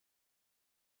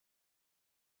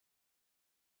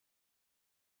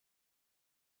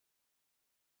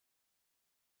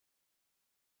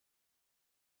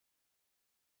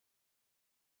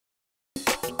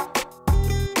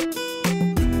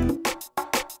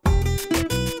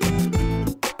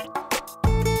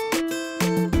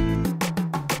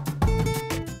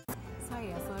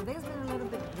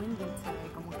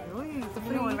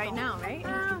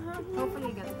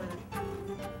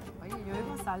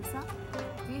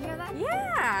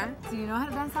Yeah. Do you know how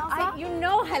to dance salsa? You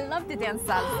know I love to dance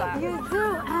salsa. You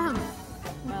do?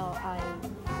 Well,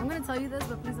 I'm going to tell you this,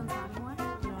 but please don't tell anyone.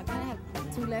 You know, I kind of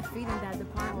have 2 left feet in that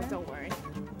department. Oh, don't worry.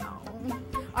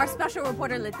 Our special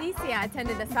reporter Leticia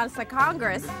attended the Salsa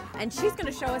Congress, and she's going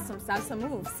to show us some salsa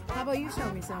moves. How about you show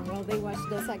me some while they watch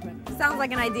the segment? Sounds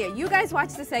like an idea. You guys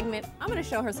watch the segment. I'm going to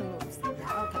show her some moves. Okay,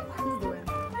 let's do it.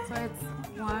 So it's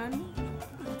 1,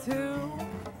 2,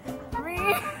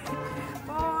 3,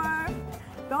 4.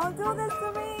 Don't do this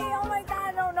to me. Oh my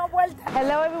God, no vuelta.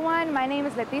 Hello everyone, my name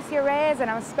is Leticia Reyes and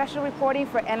I'm special reporting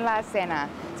for NY Escena.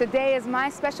 Today is my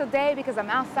special day because I'm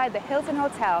outside the Hilton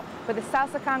Hotel for the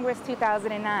Salsa Congress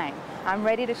 2009. I'm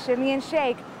ready to shimmy and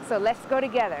shake, so let's go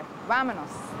together. Vámonos.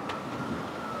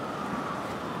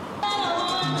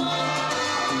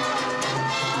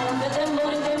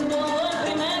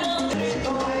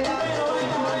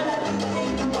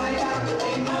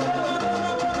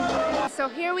 So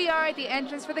here we are at the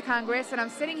entrance for the Congress, and I'm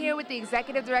sitting here with the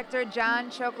Executive Director, John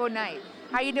Choco Knight.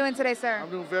 How are you doing today, sir? I'm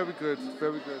doing very good,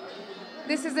 very good.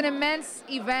 This is an immense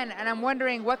event, and I'm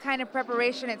wondering what kind of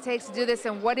preparation it takes to do this,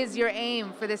 and what is your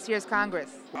aim for this year's Congress?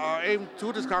 Our aim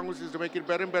to this Congress is to make it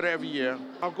better and better every year.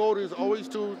 Our goal is always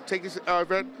to take this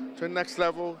event to the next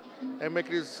level and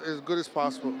make it as good as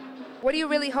possible. What do you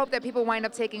really hope that people wind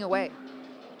up taking away?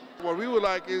 What we would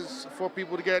like is for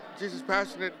people to get just as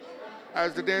passionate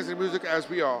as the dance and music as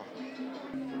we are.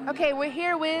 Okay, we're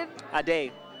here with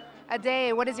Ade.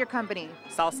 Ade. What is your company?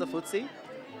 Salsa Footsie.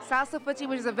 Salsa Footsie,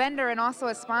 which is a vendor and also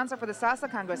a sponsor for the Salsa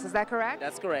Congress. Is that correct?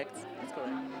 That's correct. That's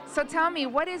correct. So tell me,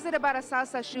 what is it about a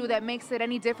salsa shoe that makes it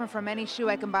any different from any shoe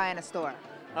I can buy in a store?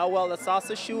 Well, the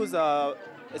salsa shoes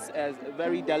is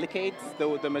very delicate.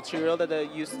 The material that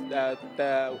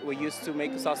we used to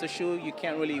make a salsa shoe, you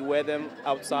can't really wear them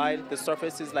outside. The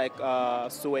surface is like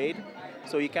suede,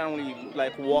 so you can't really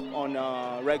like walk on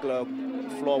a regular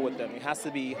floor with them. It has to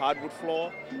be hardwood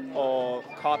floor or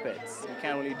carpets. You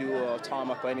can't really do a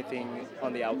tarmac or anything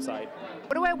on the outside.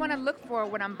 What do I want to look for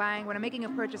when I'm making a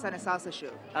purchase on a salsa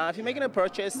shoe? If you're making a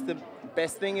purchase, the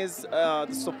best thing is the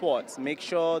support. Make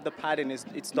sure the padding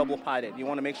it's double padded. You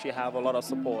want to make sure you have a lot of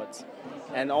support,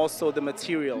 and also the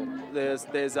material. There's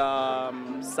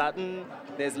satin,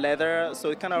 there's leather, so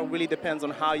it kind of really depends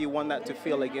on how you want that to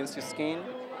feel against your skin.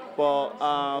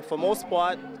 But for most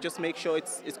part, just make sure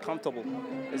it's comfortable.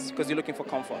 It's because you're looking for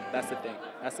comfort. That's the thing.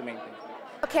 That's the main thing.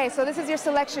 Okay, so this is your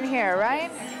selection here, right?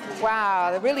 Wow,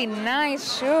 they're really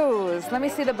nice shoes. Let me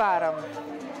see the bottom.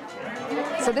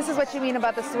 So this is what you mean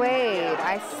about the suede.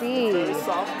 I see. Very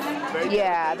soft. Very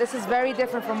yeah, this is very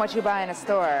different from what you buy in a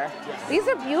store. Yes. These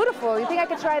are beautiful. You think I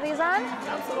could try these on?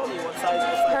 Absolutely. What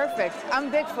size? Perfect.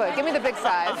 I'm Bigfoot. Give me the big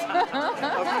size.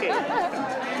 Okay.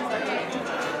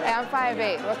 Hey, I'm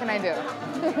 5'8". What can I do?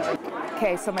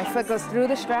 Okay, so my foot goes through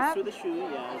the strap. Through the shoe,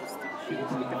 yeah. Just shoe,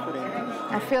 stick the foot in.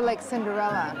 I feel like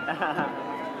Cinderella.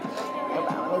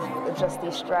 Hold on, let me adjust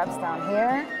these straps down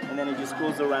here. And then it just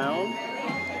goes around.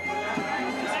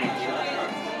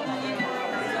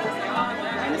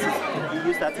 And this is, you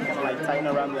use that to kind of like tighten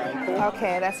around the ankle.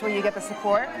 Okay, that's where you get the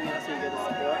support. Yeah, that's where you get the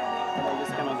support. And then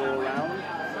just kind of go around. And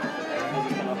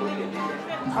just kind of hook it.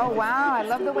 Oh wow, I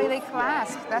love the way they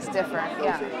clasp. That's different,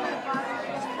 yeah.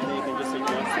 And then you can just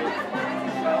adjust it.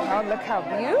 Oh, look how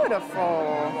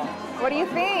beautiful. What do you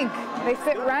think? They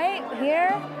fit right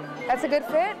here? That's a good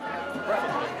fit?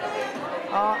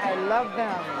 Oh, I love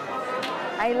them.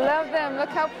 I love them. Look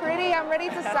how pretty. I'm ready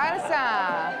to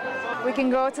salsa. We can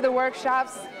go to the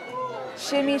workshops,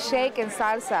 shimmy, shake, and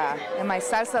salsa in my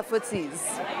salsa footsies,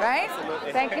 right?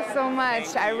 Absolutely. Thank you so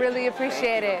much. I really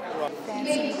appreciate it.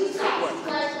 Fancy.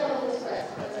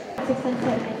 6 and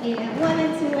 7, 8 and 1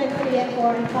 and 2 and 3 and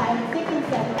 4 and 5 and 6 and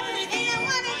 7.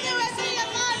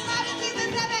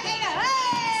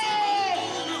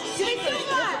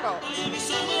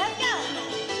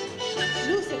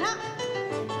 Loosen up.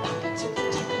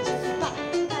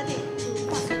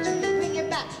 Bring it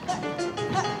back.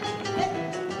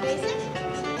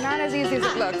 Not as easy as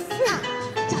it looks. Are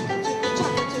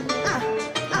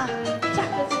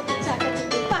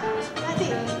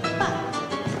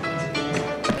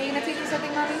you going to teach me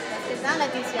something, Mommy? Sit down,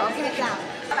 Leticia. Okay. Sit down.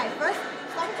 All right, first,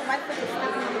 start with the right foot is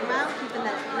stepping on the ground, keeping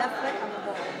the left foot on the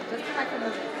ball. Just the right foot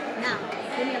moving. Now,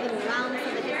 give me a little round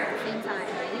for the hip at the same time.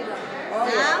 There you go. Oh,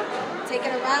 now, take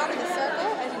it around in a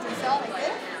circle, as you can tell, like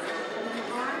this. And then the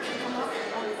arms come up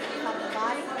on the top of the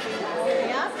body, all the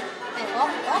way up. And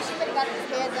all she really got is his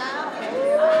head down. And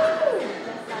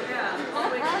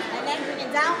then bring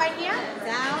it down right here.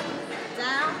 Down,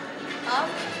 down, up,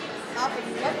 up. And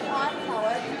you work the arms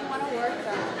however you want to work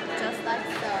them. Just like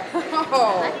so.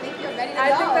 Oh, I think you're ready to go. I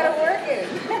think that are working.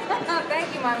 Thank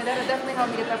you, Mami. That'll definitely help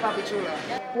me get that papi chulo.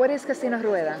 What is Casino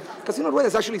Rueda? Casino Rueda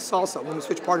is actually salsa when we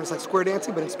switch partners, like square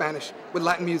dancing, but in Spanish with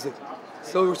Latin music.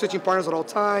 So we're switching partners at all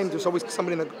time. There's always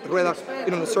somebody in the rueda,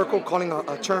 in the circle, calling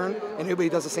a turn, and everybody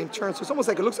does the same turn. So it's almost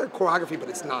like, it looks like choreography, but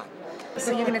it's not.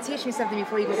 So you're going to teach me something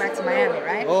before you go back to Miami,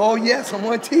 right? Oh, yes, I'm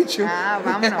going to teach you. Ah,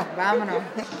 vámonos, vámonos.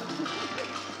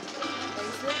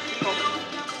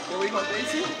 Here we go,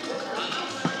 Daisy.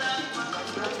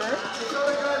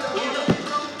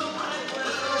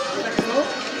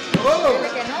 Oh! Dile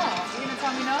que no. You're going to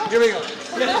tell me no? Here we go.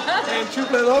 And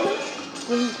triple doble.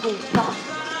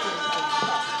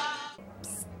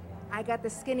 I got the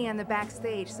skinny on the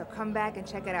backstage, so come back and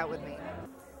check it out with me.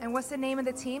 And what's the name of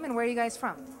the team and where are you guys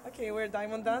from? Okay, we're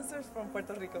Diamond Dancers from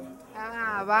Puerto Rico.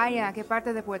 Ah, vaya, ¿qué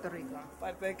parte de Puerto Rico?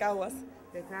 Parte de Caguas.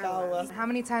 De Caguas. How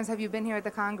many times have you been here at the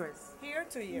Congress? Here,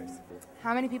 2 years.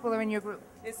 How many people are in your group?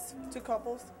 It's 2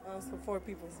 couples, so 4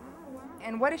 people.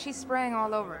 And what is she spraying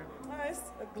all over? It's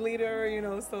a glitter, you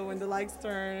know, so when the lights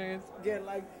turn, it get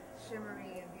like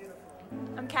Shimmery and beautiful.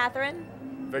 I'm Catherine.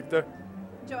 Victor.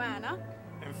 Joanna.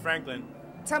 And Franklin.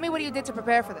 Tell me what you did to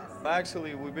prepare for this.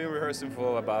 Actually, we've been rehearsing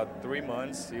for about 3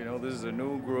 months. You know, this is a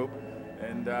new group,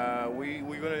 and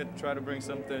we're gonna try to bring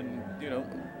something, you know,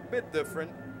 a bit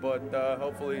different, but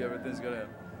hopefully everything's gonna,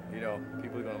 you know,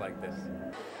 people are gonna like this.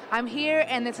 I'm here,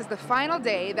 and this is the final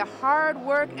day. The hard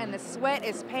work and the sweat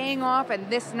is paying off, and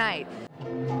this night.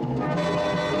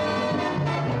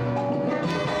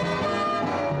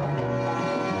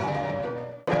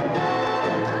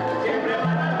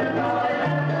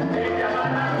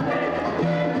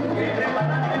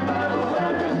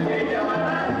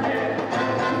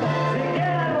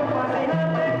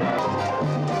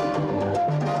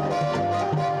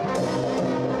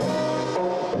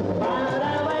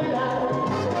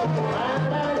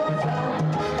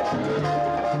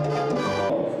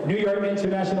 New York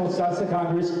International Salsa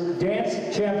Congress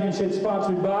Dance Championship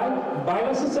sponsored by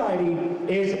Baila Society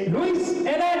is Luis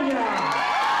Elena.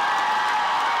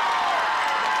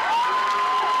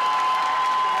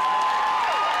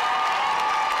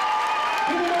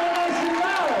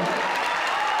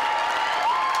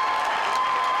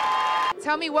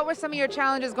 Tell me, what were some of your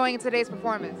challenges going into today's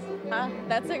performance?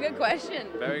 That's a good question.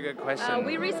 Very good question.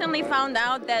 We recently found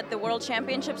out that the World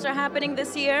Championships are happening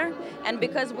this year, and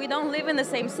because we don't live in the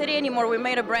same city anymore, we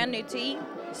made a brand new team.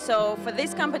 So for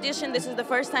this competition, this is the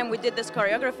first time we did this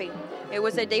choreography. It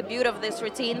was a debut of this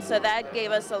routine, so that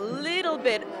gave us a little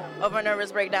bit of a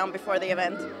nervous breakdown before the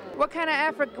event. What kind of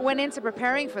effort went into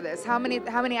preparing for this? How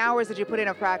many hours did you put in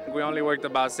of practice? We only worked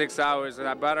about 6 hours, and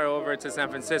I brought her over to San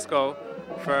Francisco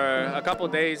for a couple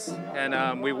days,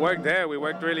 and we worked there. We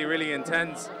worked really, really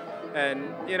intense.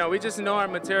 And, you know, we just know our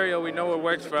material. We know what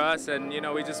works for us, and, you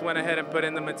know, we just went ahead and put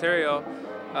in the material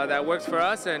that works for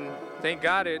us, and thank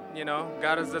God it, you know,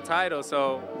 got us the title.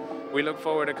 So we look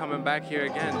forward to coming back here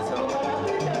again.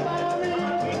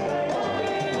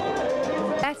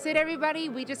 That's it, everybody.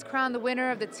 We just crowned the winner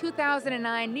of the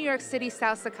 2009 New York City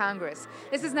Salsa Congress.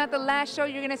 This is not the last show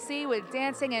you're going to see with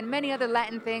dancing and many other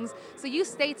Latin things, so you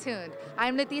stay tuned.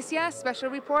 I'm Leticia, special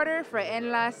reporter for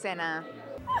NY Escena.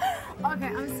 Okay,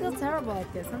 I'm still terrible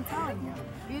at this, I'm telling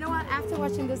you. You know what? After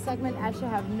watching this segment, I should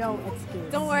have no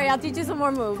excuse. Don't worry, I'll teach you some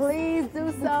more moves. Please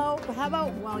do so. But how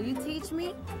about while you teach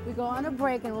me, we go on a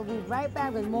break and we'll be right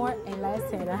back with more NY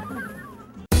Escena.